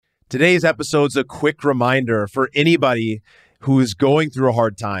Today's episode's a quick reminder for anybody who is going through a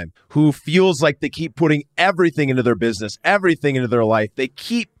hard time, who feels like they keep putting everything into their business, everything into their life. They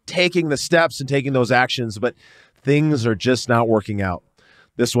keep taking the steps and taking those actions, but things are just not working out.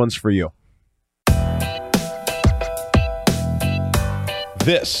 This one's for you.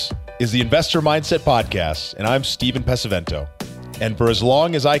 This is the Investor Mindset Podcast, and I'm Stephen Pesavento. And for as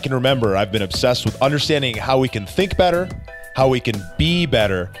long as I can remember, I've been obsessed with understanding how we can think better, how we can be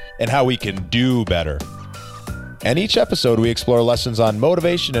better, and how we can do better. And each episode, we explore lessons on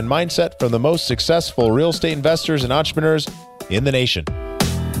motivation and mindset from the most successful real estate investors and entrepreneurs in the nation.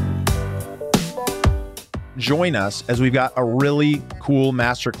 Join us as we've got a really cool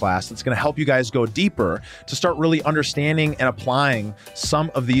masterclass that's going to help you guys go deeper to start really understanding and applying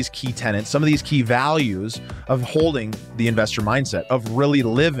some of these key tenets, some of these key values of holding the investor mindset, of really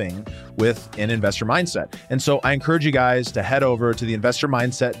living with an investor mindset. And so I encourage you guys to head over to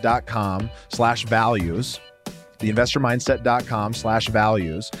theinvestormindset.com/values,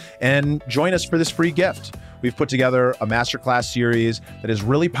 theinvestormindset.com/values, and join us for this free gift. We've put together a masterclass series that is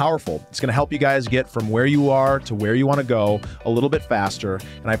really powerful. It's going to help you guys get from where you are to where you want to go a little bit faster.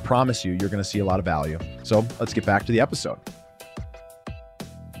 And I promise you, you're going to see a lot of value. So let's get back to the episode.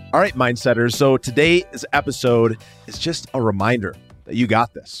 All right, Mindsetters. So today's episode is just a reminder that you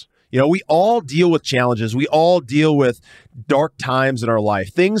got this. You know, we all deal with challenges. We all deal with dark times in our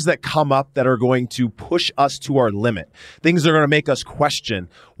life, things that come up that are going to push us to our limit, things that are going to make us question,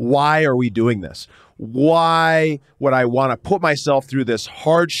 why are we doing this? Why would I want to put myself through this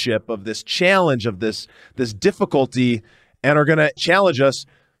hardship of this challenge, of this difficulty, and are going to challenge us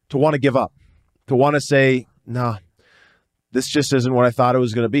to want to give up, to want to say, nah, this just isn't what I thought it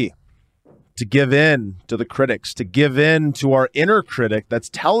was going to be. To give in to the critics, to give in to our inner critic that's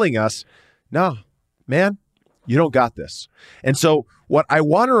telling us, no, man, you don't got this. And so what I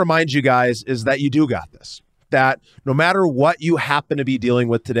want to remind you guys is that you do got this. That no matter what you happen to be dealing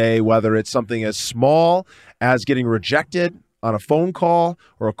with today, whether it's something as small as getting rejected on a phone call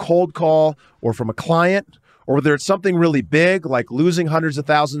or a cold call or from a client, or whether it's something really big like losing hundreds of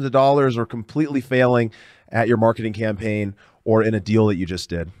thousands of dollars or completely failing at your marketing campaign or in a deal that you just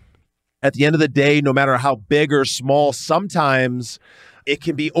did. At the end of the day, no matter how big or small, sometimes it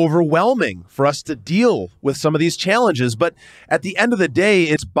can be overwhelming for us to deal with some of these challenges. But at the end of the day,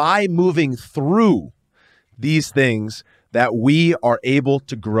 it's by moving through these things that we are able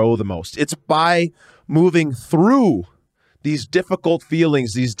to grow the most. It's by moving through these difficult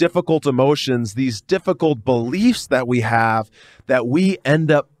feelings, these difficult emotions, these difficult beliefs that we have, that we end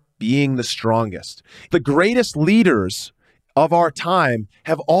up being the strongest. The greatest leaders of our time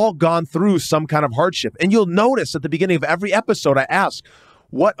have all gone through some kind of hardship. And you'll notice at the beginning of every episode, I ask,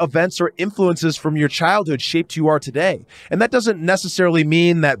 what events or influences from your childhood shaped who you are today? And that doesn't necessarily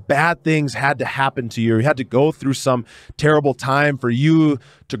mean that bad things had to happen to you. You had to go through some terrible time for you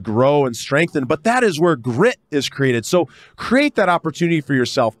to grow and strengthen, but that is where grit is created. So create that opportunity for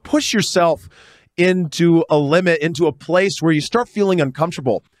yourself. Push yourself into a limit, into a place where you start feeling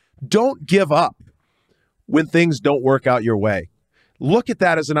uncomfortable. Don't give up when things don't work out your way. Look at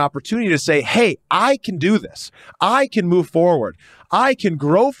that as an opportunity to say, hey, I can do this. I can move forward. I can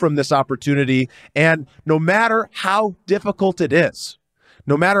grow from this opportunity. And no matter how difficult it is,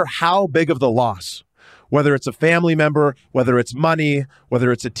 no matter how big of the loss, whether it's a family member, whether it's money,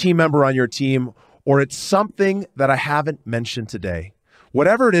 whether it's a team member on your team, or it's something that I haven't mentioned today,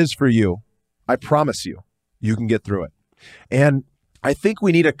 whatever it is for you, I promise you, you can get through it. And I think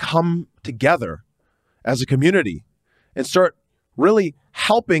we need to come together as a community and start really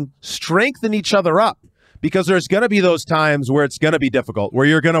helping strengthen each other up, because there's going to be those times where it's going to be difficult, where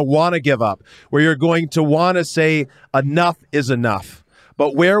you're going to want to give up, where you're going to want to say enough is enough.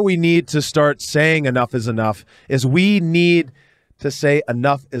 But where we need to start saying enough is enough is we need to say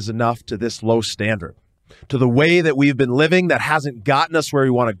enough is enough to this low standard, to the way that we've been living that hasn't gotten us where we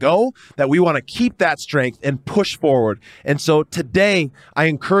want to go, that we want to keep that strength and push forward. And so today, I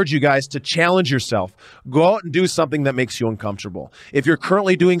encourage you guys to challenge yourself. Go out and do something that makes you uncomfortable. If you're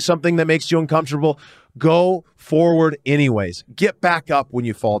currently doing something that makes you uncomfortable, go forward anyways. Get back up when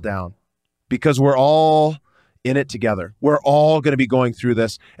you fall down, because we're all in it together. We're all going to be going through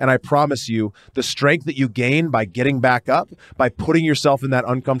this. And I promise you, the strength that you gain by getting back up, by putting yourself in that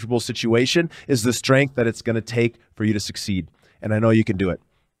uncomfortable situation, is the strength that it's going to take for you to succeed. And I know you can do it.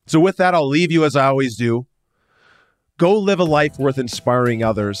 So with that, I'll leave you as I always do. Go live a life worth inspiring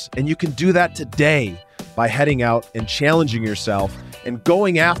others. And you can do that today by heading out and challenging yourself and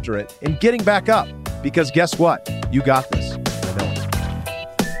going after it and getting back up. Because guess what? You got this. I know it.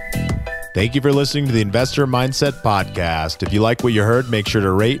 Thank you for listening to the Investor Mindset Podcast. If you like what you heard, make sure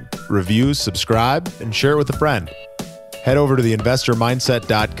to rate, review, subscribe, and share it with a friend. Head over to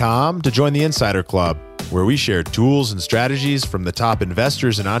theinvestormindset.com to join the Insider Club, where we share tools and strategies from the top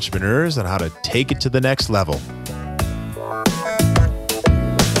investors and entrepreneurs on how to take it to the next level.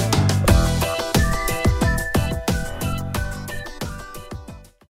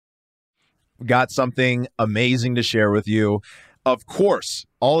 Got something amazing to share with you. Of course,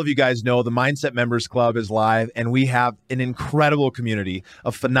 all of you guys know the Mindset Members Club is live, and we have an incredible community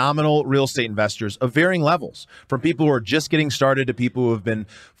of phenomenal real estate investors of varying levels, from people who are just getting started to people who have been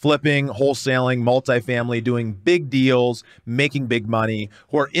flipping, wholesaling, multifamily, doing big deals, making big money,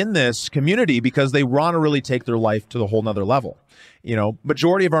 who are in this community because they want to really take their life to the whole nother level. You know,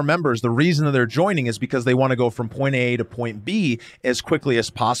 majority of our members, the reason that they're joining is because they want to go from point A to point B as quickly as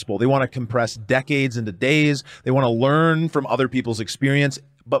possible. They want to compress decades into days. They want to learn from other people's experience.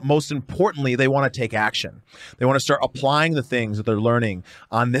 But most importantly, they want to take action. They want to start applying the things that they're learning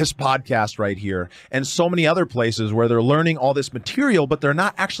on this podcast right here and so many other places where they're learning all this material, but they're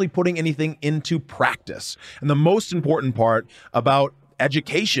not actually putting anything into practice. And the most important part about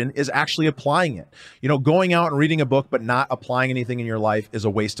education is actually applying it. You know, going out and reading a book but not applying anything in your life is a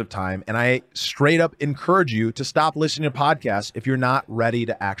waste of time. And I straight up encourage you to stop listening to podcasts if you're not ready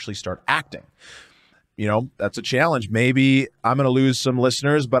to actually start acting. You know, that's a challenge. Maybe I'm going to lose some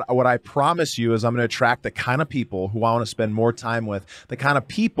listeners, but what I promise you is I'm going to attract the kind of people who I want to spend more time with, the kind of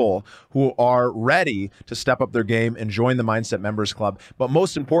people who are ready to step up their game and join the Mindset Members Club. But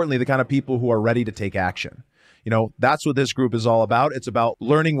most importantly, the kind of people who are ready to take action. You know, that's what this group is all about. It's about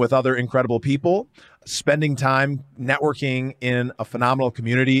learning with other incredible people, spending time networking in a phenomenal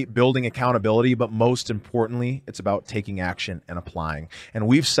community, building accountability, but most importantly, it's about taking action and applying. And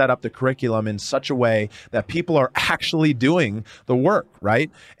we've set up the curriculum in such a way that people are actually doing the work,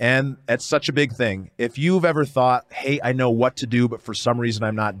 right? And it's such a big thing. If you've ever thought, hey, I know what to do, but for some reason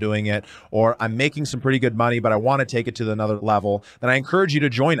I'm not doing it, or I'm making some pretty good money, but I want to take it to another level, then I encourage you to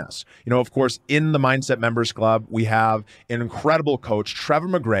join us. You know, of course, in the Mindset Members Club, we have an incredible coach, Trevor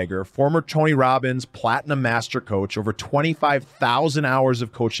McGregor, former Tony Robbins Platinum Master Coach, over 25,000 hours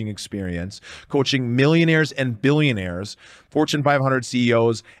of coaching experience, coaching millionaires and billionaires, Fortune 500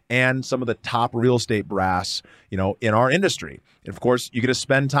 CEOs, and some of the top real estate brass, you know, in our industry. And of course, you get to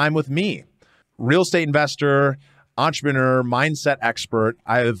spend time with me, real estate investor, entrepreneur, mindset expert.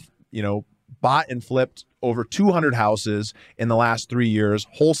 I've, you know, bought and flipped over 200 houses in the last 3 years,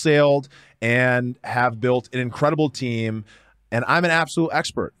 wholesaled, and have built an incredible team. And I'm an absolute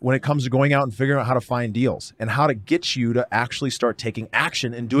expert when it comes to going out and figuring out how to find deals and how to get you to actually start taking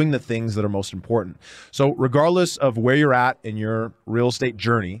action and doing the things that are most important. So regardless of where you're at in your real estate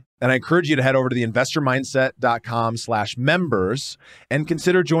journey, and I encourage you to head over to theinvestormindset.com/members and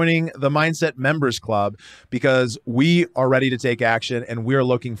consider joining the Mindset Members Club, because we are ready to take action and we are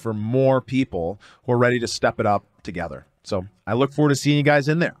looking for more people who are ready to step it up together. So I look forward to seeing you guys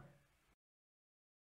in there.